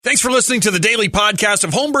Thanks for listening to the daily podcast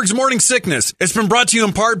of Holmberg's Morning Sickness. It's been brought to you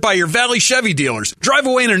in part by your Valley Chevy dealers. Drive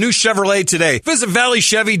away in a new Chevrolet today. Visit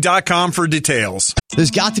valleychevy.com for details.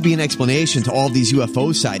 There's got to be an explanation to all of these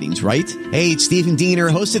UFO sightings, right? Hey, it's Stephen Diener,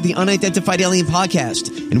 host of the Unidentified Alien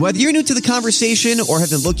Podcast. And whether you're new to the conversation or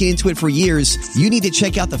have been looking into it for years, you need to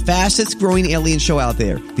check out the fastest growing alien show out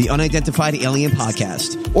there, the Unidentified Alien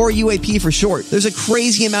Podcast, or UAP for short. There's a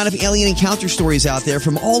crazy amount of alien encounter stories out there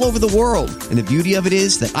from all over the world. And the beauty of it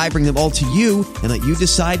is that I bring them all to you and let you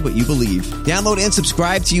decide what you believe. Download and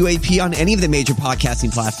subscribe to UAP on any of the major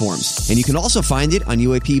podcasting platforms. And you can also find it on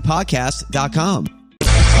UAPpodcast.com.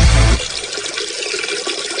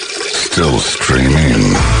 Still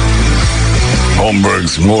streaming.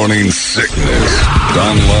 Holmberg's Morning Sickness.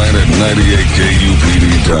 Online at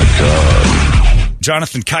 98kupd.com.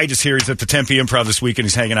 Jonathan Kite is here. He's at the Tempe Improv this week, and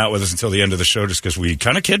he's hanging out with us until the end of the show just because we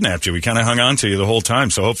kind of kidnapped you. We kind of hung on to you the whole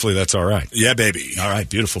time, so hopefully that's all right. Yeah, baby. All right,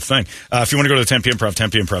 beautiful thing. If you want to go to the Tempe Improv,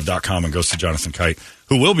 tempeimprov.com, and go see Jonathan Kite,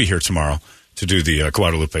 who will be here tomorrow to do the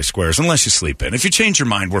Guadalupe Squares, unless you sleep in. If you change your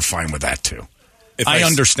mind, we're fine with that, too. I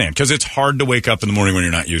understand, because it's hard to wake up in the morning when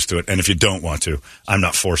you're not used to it, and if you don't want to, I'm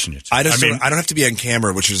not forcing you to. I don't have to be on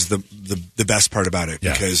camera, which is the best part about it.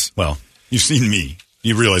 Yeah. Because well, you've seen me.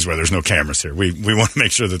 You realize why there's no cameras here. We want to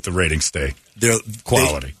make sure that the ratings stay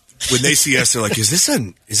quality. When they see us, they're like, "Is this a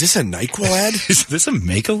NyQuil ad? Is this a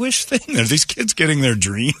Make-A-Wish thing? Are these kids getting their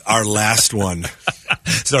dream?" Our last one.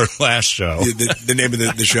 It's our last show. The name of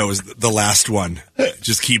the show is The Last One. It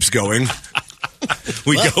just keeps going.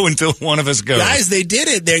 We go until one of us goes. Guys, they did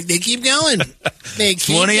it. They keep going. They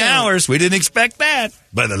keep 20 going. hours. We didn't expect that.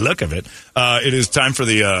 By the look of it. It is time for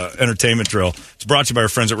the entertainment drill. It's brought to you by our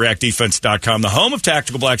friends at reactdefense.com, the home of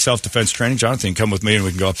tactical black self-defense training. Jonathan, come with me and we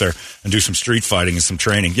can go up there and do some street fighting and some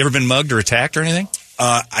training. You ever been mugged or attacked or anything?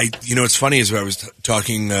 What's funny is when I was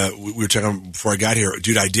talking, we were talking before I got here,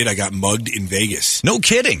 dude. I got mugged in Vegas. No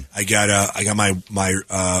kidding. I got my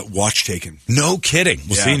watch taken. No kidding.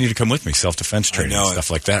 Well, Yeah. see, you need to come with me. Self-defense training and stuff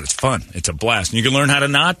like that. It's fun. It's a blast. And you can learn how to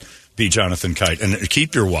not be Jonathan Kite and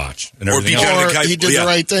keep your watch and everything else. Jonathan Kite. He did the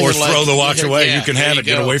right thing. Or throw the watch away. Yeah, you can have it.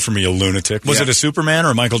 Get away from me, you lunatic. Was it a Superman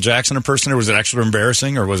or a Michael Jackson impersonator? Was it actually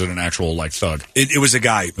embarrassing, or was it an actual thug? It was a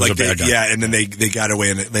guy. It was a bad guy. Yeah, and then they got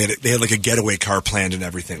away, and they had like a getaway car planned and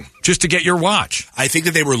everything. Just to get your watch. I think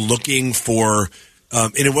that they were looking for,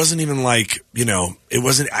 and it wasn't even like, it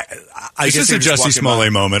wasn't. Is this a Jussie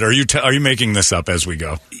Smollett moment? Are you making this up as we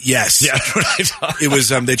go? Yes. Yeah, that's what I thought. It was.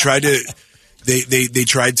 They tried to. They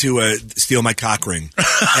tried to steal my cock ring.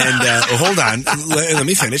 And hold on, let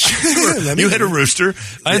me finish. You had a rooster.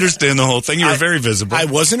 I understand the whole thing. You were very visible. I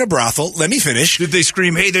wasn't a brothel. Let me finish. Did they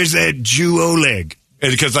scream, "Hey, there's that Jew Oleg"?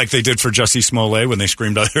 Because like they did for Jussie Smollett when they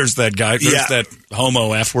screamed, "There's that guy, there's that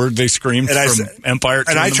homo F word." They screamed from Empire.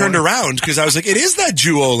 And I turned around because I was like, "It is that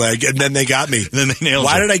Jew Oleg," and then they got me. And then they nailed.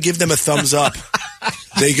 Why did I give them a thumbs up?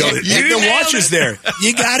 They go, "The watch is there.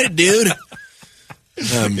 You got it, dude."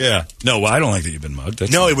 Yeah. No, well, I don't like that you've been mugged. It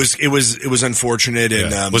was unfortunate.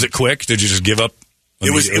 And was it quick? Did you just give up?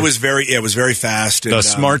 It was very fast. And, the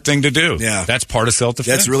smart thing to do. Yeah. That's part of self-defense.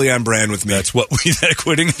 That's really on brand with me. That's what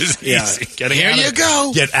quitting is easy. Here you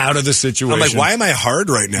go. Get out of the situation. I'm like, why am I hard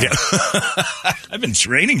right now? Yeah. I've been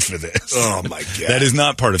training for this. Oh my God. That is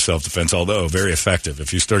not part of self-defense, although very effective.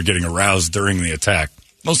 If you start getting aroused during the attack,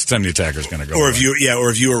 most of the time the attacker is going to go away.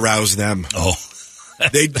 If you arouse them. Oh.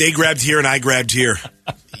 They grabbed here and I grabbed here.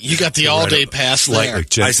 You got the all-day pass there.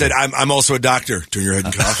 I said, I'm also a doctor. Turn your head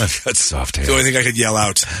and cough. That's soft hair. It's the only thing I could yell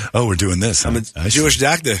out. Oh, we're doing this. I'm a Jewish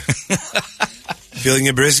doctor. Feeling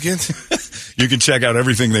a brisket? You can check out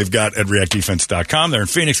everything they've got at reactdefense.com. They're in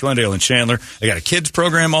Phoenix, Glendale, and Chandler. They got a kids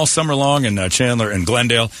program all summer long in Chandler and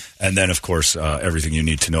Glendale. And then, of course, everything you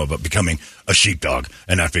need to know about becoming a sheepdog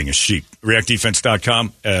and not being a sheep.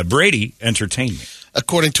 Reactdefense.com. Brady entertained me.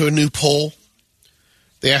 According to a new poll,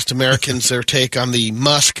 they asked Americans their take on the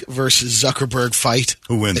Musk versus Zuckerberg fight.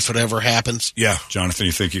 Who wins? If it ever happens. Yeah. Jonathan,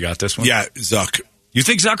 you think you got this one? Yeah, Zuck. You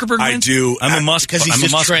think Zuckerberg wins? I do. I'm a Musk because he's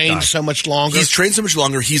just trained so much longer. He's trained so much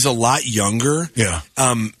longer. He's a lot younger. Yeah.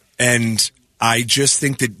 And I just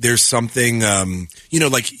think that there's something,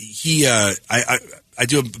 like he. I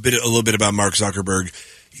do a little bit about Mark Zuckerberg.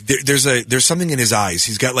 There's something in his eyes.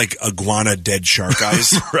 He's got like iguana dead shark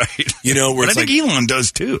eyes, right? Where I think Elon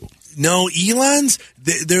does too. No, Elon's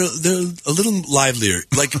they're a little livelier.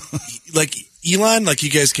 Like Elon, like you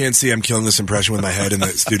guys can't see, I'm killing this impression with my head in the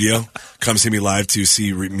studio. Come see me live to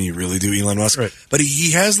see me really do Elon Musk. Right. But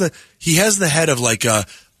he has the head of like a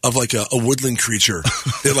woodland creature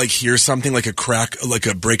that like hears something like a crack, like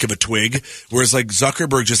a break of a twig. Whereas like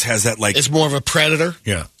Zuckerberg just has that like it's more of a predator.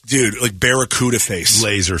 Yeah, dude, like barracuda face,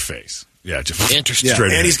 laser face. Yeah, just Interesting. Yeah. straight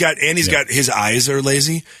And ahead. he's got his eyes are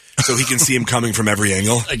lazy, so he can see him coming from every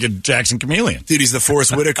angle. Like a Jackson Chameleon. Dude, he's the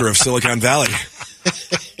Forrest Whitaker of Silicon Valley.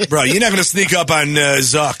 Bro, you're not going to sneak up on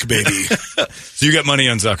Zuck, baby. So you got money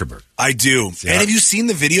on Zuckerberg. I do. Yeah. And have you seen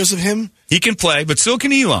the videos of him? He can play, but so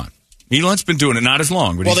can Elon. Elon's been doing it not as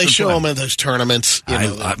long. But Well, he's they been show playing. him in those tournaments.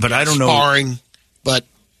 But I don't know. Sparring, but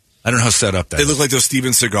I don't know how set up that They is. look like those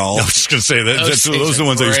Steven Seagal. I was just going to say, those are the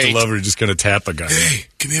ones I used to great. love where you're just going to tap a guy. Hey,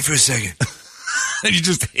 come here for a second. And you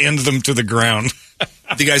just hand them to the ground.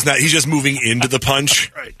 The guy's not, he's just moving into the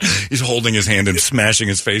punch. Right. He's holding his hand and smashing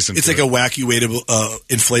his face into It's like a wacky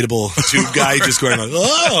inflatable tube guy just going like,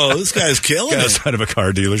 oh, this guy's killing guy it. outside of a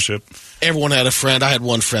car dealership. everyone had a friend. I had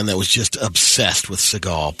one friend that was just obsessed with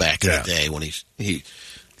Seagal back in Yeah. the day when he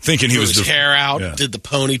Thinking he grew was his hair out, Yeah. did the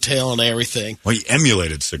ponytail and everything. Well, he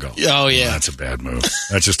emulated Seagal. Oh, yeah. That's a bad move.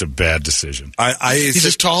 That's just a bad decision. He's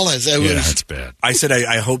as tall as I was. Yeah, that's bad. I said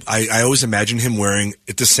I always imagine him wearing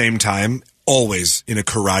at the same time, always in a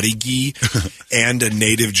karate gi and a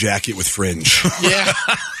native jacket with fringe. Yeah.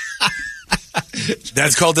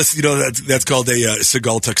 That's called this. That's called a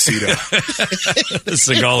Seagal tuxedo.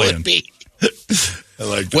 Segalian. Would be. I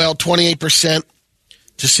like that. Well, 28%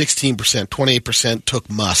 to 16%. 28% took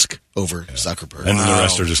Musk over Zuckerberg. And then the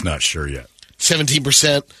rest are just not sure yet.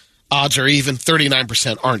 17% odds are even.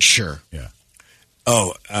 39% aren't sure. Yeah.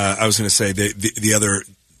 Oh, I was going to say the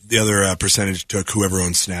other percentage took whoever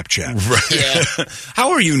owns Snapchat. Right. Yeah.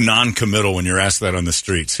 How are you non-committal when you're asked that on the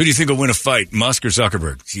streets? Who do you think will win a fight, Musk or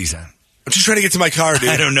Zuckerberg? Jeez, I'm just trying to get to my car, dude.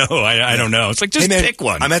 I don't know. I don't know. It's like, just Hey, man, pick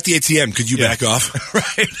one. I'm at the ATM. Could you back off?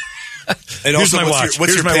 Right. And Here's also, my watch.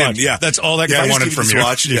 What's Here's your my PIN? watch. Yeah, That's all that yeah, I just wanted give from this you.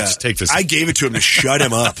 Watch. Yeah, Yeah. just take this. I gave it to him to shut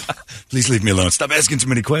him up. Please leave me alone. Stop asking too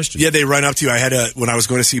many questions. Yeah, they run up to you. I had when I was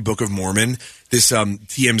going to see Book of Mormon, this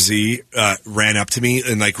TMZ ran up to me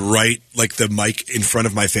and right the mic in front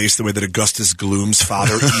of my face, the way that Augustus Gloom's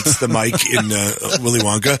father eats the mic in Willy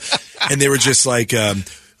Wonka, and they were just like, oh,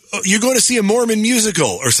 "You're going to see a Mormon musical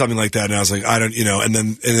or something like that," and I was like, "I don't," and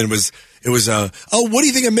then it was, "Oh, what do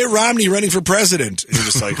you think of Mitt Romney running for president?" And you're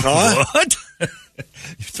just like, "Huh?" What? You're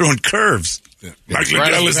throwing curves. Yeah. Mike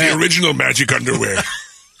Liddell is the original magic underwear.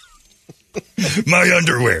 My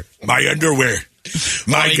underwear. My underwear.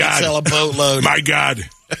 My He could sell a God. boatload. My God.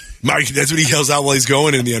 That's what he yells out while he's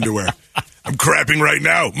going in the underwear. I'm crapping right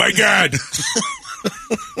now. My God.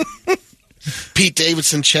 Pete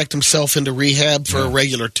Davidson checked himself into rehab for a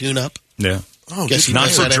regular tune-up. Yeah. Oh, Guess he Not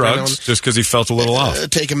does for that every now drugs, and- just because he felt a little off.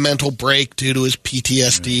 Take a mental break due to his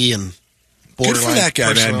PTSD and borderline that guy,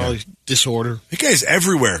 man. personality disorder. That guy's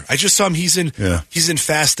everywhere. I just saw him. He's in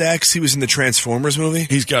Fast X. He was in the Transformers movie.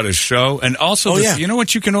 He's got his show, and also, you know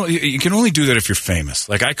what? You can only do that if you're famous.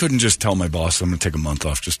 Like, I couldn't just tell my boss I'm going to take a month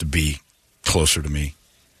off just to be closer to me.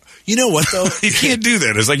 You know what, though? You can't do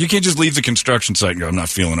that. It's like you can't just leave the construction site and go, I'm not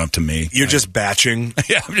feeling up to me. You're just batching.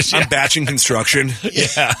 Yeah, I'm batching construction.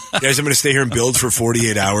 Yeah. Guys, I'm going to stay here and build for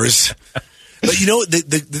 48 hours. But you know,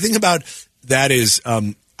 the thing about that is,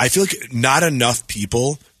 I feel like not enough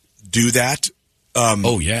people do that.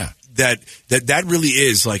 Oh, yeah. That really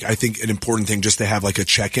is, like, I think an important thing just to have, like, a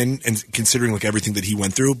check-in and considering, like, everything that he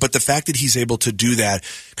went through. But the fact that he's able to do that,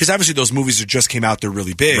 because obviously those movies that just came out, they're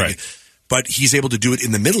really big. Right. But he's able to do it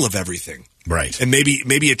in the middle of everything. Right. And maybe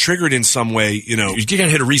it triggered in some way, you know. You got to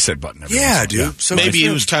hit a reset button. Every Yeah, once in a dude. while. So Maybe good it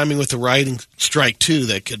for was him. timing with the writing strike, too,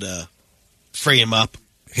 that could free him up.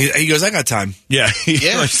 He goes, I got time. Yeah.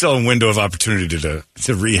 Yeah. You still a window of opportunity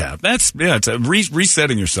to rehab. It's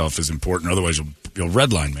resetting yourself is important. Otherwise, you'll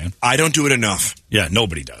redline, man. I don't do it enough. Yeah,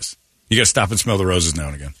 nobody does. You got to stop and smell the roses now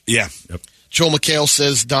and again. Yeah. Yep. Joel McHale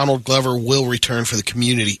says Donald Glover will return for the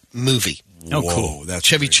Community movie. Oh, Whoa, cool. That's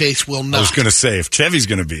Chevy great. Chase will I was not. going to say, if Chevy's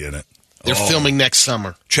going to be in it. They're filming next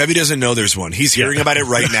summer. Chevy doesn't know there's one. He's hearing about it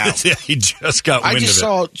right now. Yeah, he just got wind I just of it.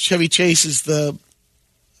 saw Chevy Chase is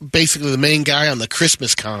basically the main guy on the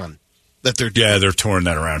Christmas con that they're doing. Yeah, they're touring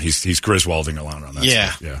that around. He's Griswolding a lot on that Yeah.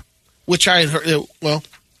 stuff. Yeah. Which I had heard,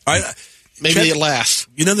 maybe Chevy- it lasts.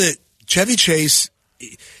 You know that Chevy Chase,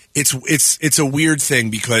 it's a weird thing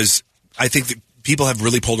because I think that people have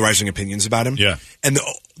really polarizing opinions about him. Yeah. And the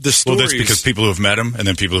Well, stories. that's because people who have met him and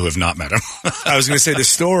then people who have not met him. I was going to say the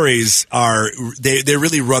stories are they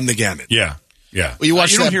really run the gamut. Yeah. Yeah. Well, you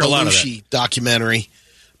watched don't that hear a lot of that. Belushi documentary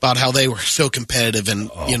about how they were so competitive and,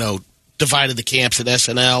 divided the camps at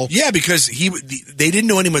SNL. Yeah, because they didn't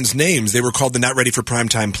know anyone's names. They were called the Not Ready for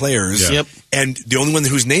Primetime Players. Yeah. Yep. And the only one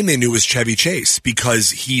whose name they knew was Chevy Chase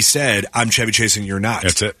because he said, "I'm Chevy Chase and you're not."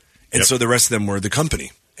 That's it. And Yep. so the rest of them were the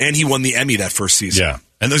company. And he won the Emmy that first season. Yeah.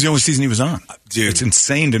 And that was the only season he was on. Dude. It's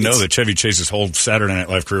insane to know that Chevy Chase's whole Saturday Night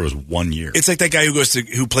Live career was 1 year. It's like that guy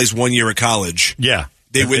who plays 1 year at college. Yeah.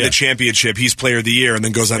 they win the championship. He's player of the year and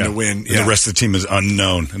then goes on to win. And the rest of the team is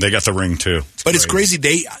unknown. And they got the ring, too. It's crazy.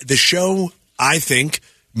 The show, I think,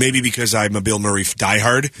 maybe because I'm a Bill Murray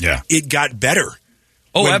diehard, it got better.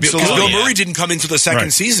 Oh, absolutely. Because Bill Murray didn't come into the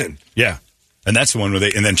second season. Yeah. And that's the one where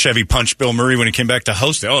and then Chevy punched Bill Murray when he came back to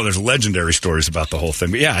host it. Oh, there's legendary stories about the whole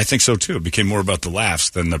thing. But yeah, I think so too. It became more about the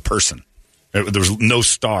laughs than the person. There was no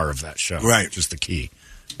star of that show. Right. Just the key.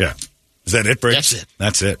 Yeah. Is that it, Briggs? That's it.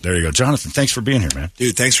 That's it. There you go. Jonathan, thanks for being here, man.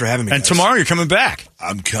 Dude, thanks for having me. And tomorrow you're coming back.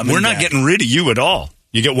 I'm coming We're not back. getting rid of you at all.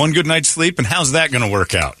 You get one good night's sleep, and how's that going to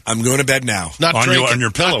work out? I'm going to bed now. Not on drinking.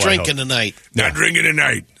 Your pillow, Not drinking tonight. Not drinking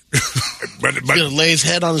tonight. but He's going to lay his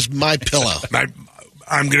head on my pillow.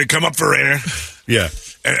 I'm going to come up for air. Yeah.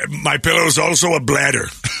 My pillow is also a bladder.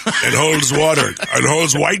 It holds water. It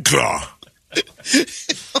holds White Claw.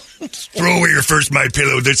 Throw away your first My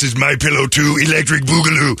Pillow. This is My Pillow 2 Electric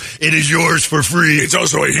Boogaloo. It is yours for free. It's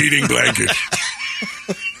also a heating blanket.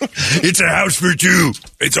 It's a house for two.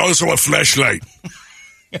 It's also a fleshlight.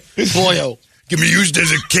 Boyo. Can be used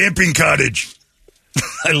as a camping cottage.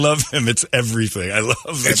 I love him. It's everything. I love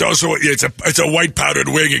it. It's also it's a white powdered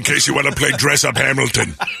wig in case you want to play dress up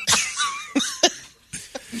Hamilton.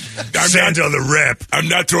 Santa the rep. I'm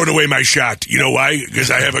not throwing away my shot. You know why? Because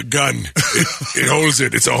I have a gun. It holds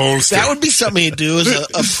it. It's a holster. That would be something he'd do, is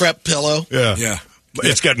a prep pillow. Yeah.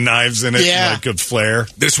 It's got knives in it, like a flare.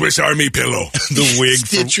 The Swiss Army pillow. The wig.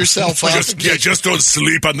 Stitch yourself up. Just don't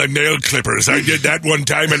sleep on the nail clippers. I did that one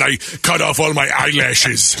time and I cut off all my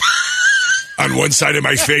eyelashes. On one side of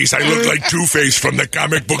my face, I look like Two-Face from the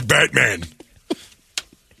comic book Batman.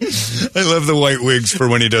 I love the white wigs for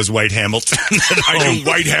when he does White Hamilton. I do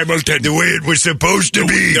White Hamilton. The way it was supposed to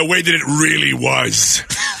be. The way that it really was.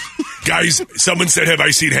 Guys, someone said, have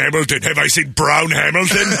I seen Hamilton? Have I seen Brown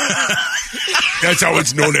Hamilton? That's how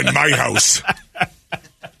it's known in my house.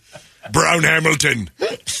 Brown Hamilton.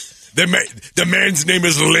 The man's name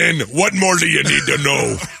is Lynn. What more do you need to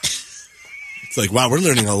know? It's like, wow, we're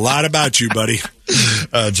learning a lot about you, buddy.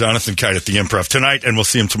 Jonathan Kite at the Improv tonight, and we'll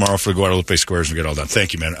see him tomorrow for the Guadalupe Squares and get all done.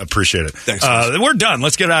 Thank you, man. I appreciate it. Thanks. We're done.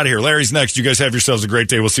 Let's get out of here. Larry's next. You guys have yourselves a great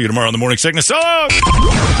day. We'll see you tomorrow on the Morning Sickness. Oh!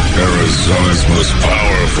 Arizona's most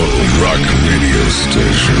powerful rock radio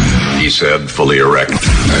station. He said, fully erect. 98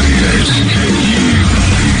 KUPD.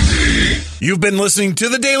 You've been listening to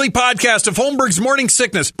the daily podcast of Holmberg's Morning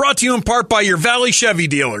Sickness, brought to you in part by your Valley Chevy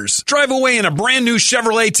dealers. Drive away in a brand new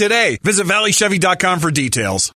Chevrolet today. Visit valleychevy.com for details.